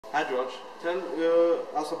Hi George, tell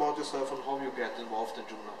us about yourself and how you get involved in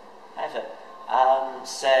Joomla. Perfect.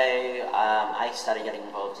 I started getting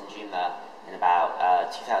involved in Joomla in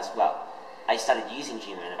about 2000. Well, I started using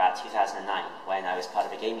Joomla in about 2009 when I was part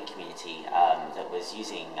of a gaming community that was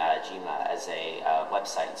using Joomla as a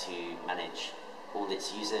website to manage all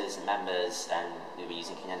its users and members, and we were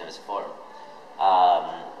using Kinendo as a forum.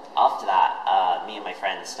 After that, me and my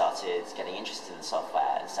friends started getting interested in the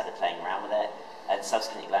software and started playing around with it, and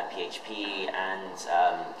subsequently learned PHP and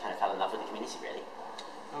kind of fell in love with the community, really.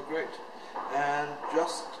 Oh, great. And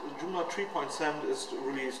just Joomla 3.7 is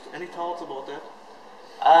released. Any thoughts about that?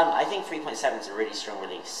 I think 3.7 is a really strong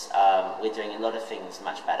release. We're doing a lot of things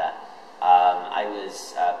much better. I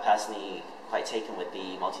was personally quite taken with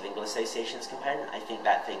the Multilingual Associations component. I think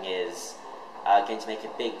that thing is going to make a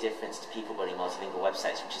big difference to people building multilingual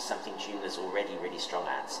websites, which is something Joomla is already really strong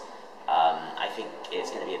at. I think it's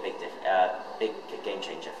going to be a big game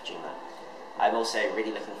changer for Joomla. I'm also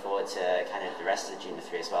really looking forward to kind of the rest of the Joomla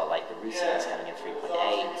 3 as well, like the routing is coming in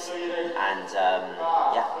 3.8, and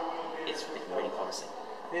yeah, it's looking really promising.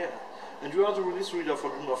 Yeah, and you are the release reader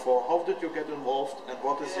for Joomla 4. How did you get involved, and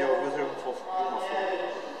what is your vision for Joomla 4?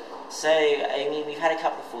 So, I mean, we've had a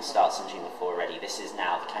couple of full starts on Joomla 4 already. This is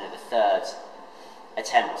now kind of the third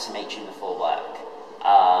attempt to make Joomla 4 work.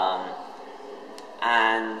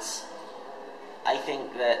 And I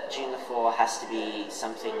think that Joomla 4 has to be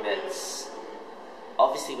something that's...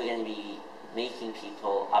 Obviously, we're going to be making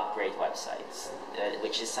people upgrade websites,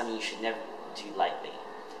 which is something you should never do lightly.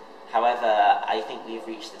 However, I think we've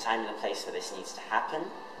reached the time and the place where this needs to happen.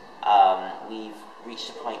 We've reached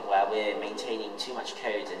a point where we're maintaining too much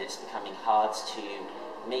code and it's becoming hard to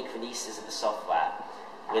make releases of the software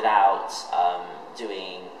without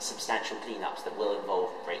doing substantial cleanups that will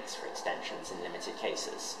involve breaks for extensions in limited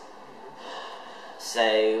cases.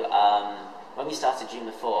 So when we started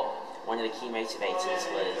Joomla 4, one of the key motivators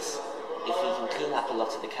was if we can clean up a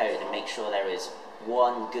lot of the code and make sure there is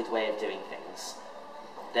one good way of doing things,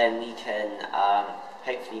 then we can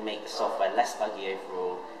hopefully make the software less buggy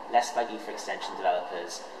overall, less buggy for extension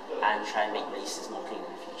developers, and try and make releases more clean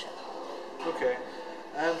in the future. Okay.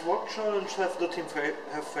 And what challenge have the team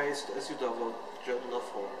have faced as you developed Joomla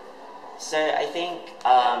 4? So I think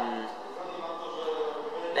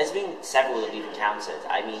there's been several that we've encountered.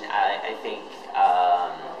 I mean, I think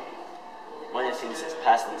one of the things that's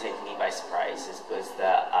personally taken me by surprise was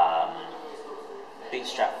that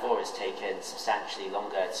Bootstrap 4 has taken substantially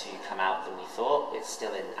longer to come out than we thought. It's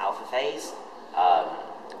still in alpha phase.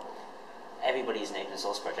 Everybody's an open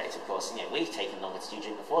source project, of course. You know, we've taken longer to do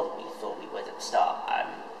Joomla 4 than we thought we would at the start.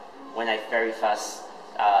 When I very first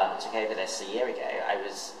took over this a year ago, I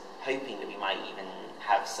was hoping that we might even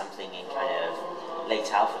have something in kind of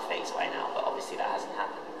late alpha phase by now, but obviously that hasn't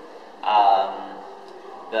happened.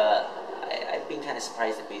 But I've been kind of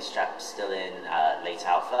surprised that Bootstrap's still in late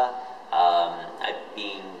alpha. And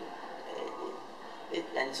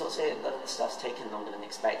it's also, a lot of the stuff's taken longer than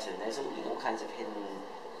expected, and there's all kinds of hidden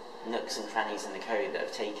nooks and crannies in the code that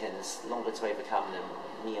have taken longer to overcome than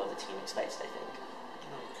me or the team expected, I think.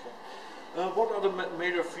 Okay. What are the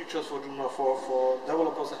major features for Joomla 4 for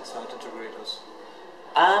developers and site integrators?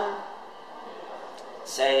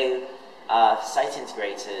 Site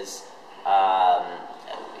integrators,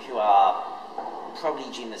 who are probably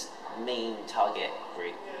Joomla's main target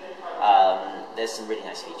group, there's some really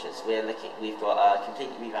nice features. We've got a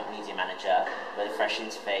completely revamped media manager with a fresh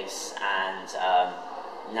interface, and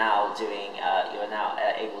now you're now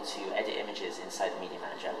able to edit images inside the media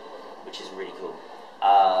manager, which is really cool.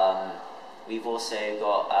 We've also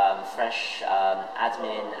got fresh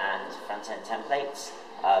admin and front-end templates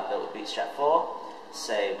built with Bootstrap 4,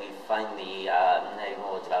 so we finally no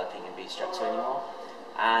more developing in Bootstrap 2 anymore.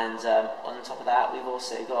 And on top of that, we've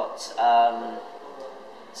also got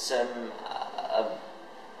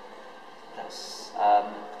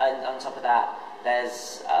and on top of that,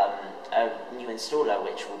 there's a new installer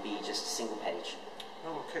which will be just a single page.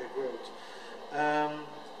 Oh, okay, great.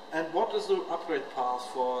 And what is the upgrade path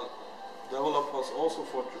for developers, also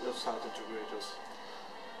for site integrators?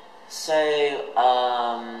 So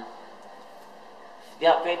the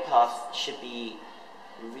upgrade path should be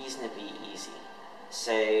reasonably easy.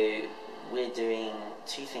 So we're doing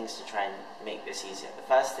two things to try and make this easier. The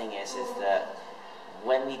first thing is that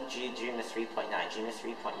when we do Joomla 3.9, Joomla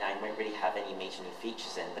 3.9 won't really have any major new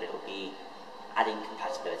features in, but it will be adding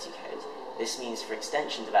compatibility code. This means for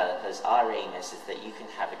extension developers, our aim is that you can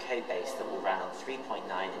have a code base that will run on 3.9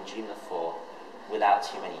 and Joomla 4 without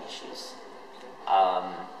too many issues.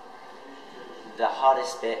 The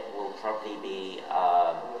hardest bit will probably be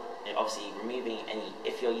obviously removing any,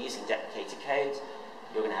 if you're using deprecated code,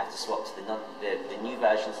 you're going to have to swap to the new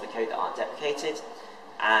versions of the code that aren't deprecated,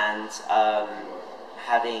 and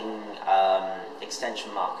having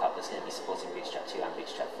extension markup that's going to be supporting Bootstrap 2 and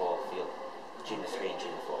Bootstrap 4 for your Joomla 3 and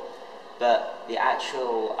Joomla 4. But the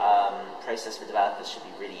actual process for developers should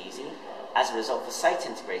be really easy. As a result, for site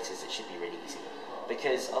integrators, it should be really easy.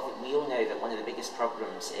 Because we all know that one of the biggest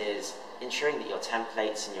problems is ensuring that your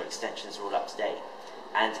templates and your extensions are all up to date.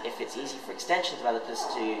 And if it's easy for extension developers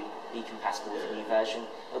to be compatible with a new version,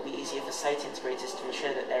 it'll be easier for site integrators to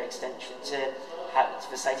ensure that their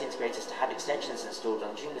for site integrators to have extensions installed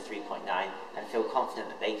on Joomla 3.9 and feel confident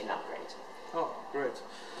that they can upgrade. Oh, great.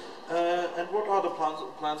 And what are the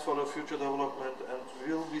plans for the future development, and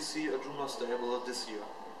will we see a Joomla stable this year?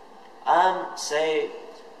 So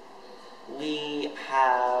we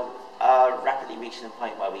have rapidly reaching the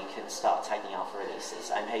point where we can start tagging alpha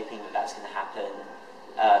releases. I'm hoping that that's going to happen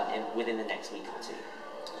within the next week or two.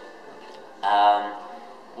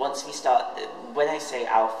 Once we start, when I say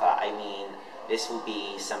alpha, I mean this will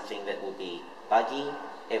be something that will be buggy,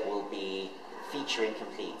 it will be feature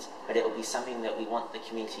incomplete, but it will be something that we want the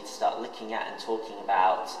community to start looking at and talking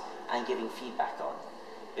about and giving feedback on.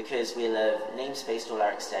 Because we'll have namespaced all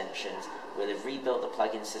our extensions, we'll have rebuilt the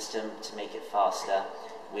plugin system to make it faster,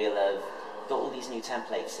 we'll have got all these new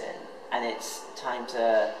templates in, and it's time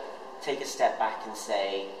to take a step back and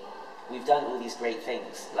say, we've done all these great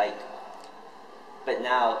things, but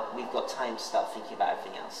now we've got time to start thinking about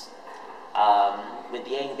everything else. With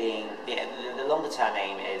the aim being, the longer term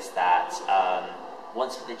aim is that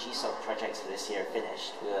once the GSOC projects for this year are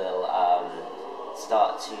finished, we'll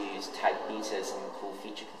start to tag betas and call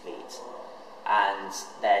feature complete, and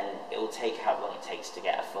then it will take however long it takes to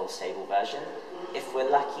get a full stable version. If we're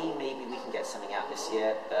lucky, maybe we can get something out this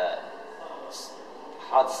year, but it's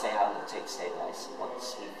hard to say how long it will take to stabilize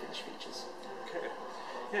once we finish features. Okay.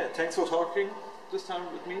 Yeah, thanks for talking this time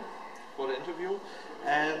with me for the interview,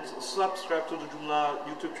 and subscribe to the Joomla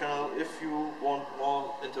YouTube channel if you want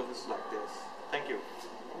more interviews like this. Thank you.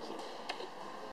 Thank you.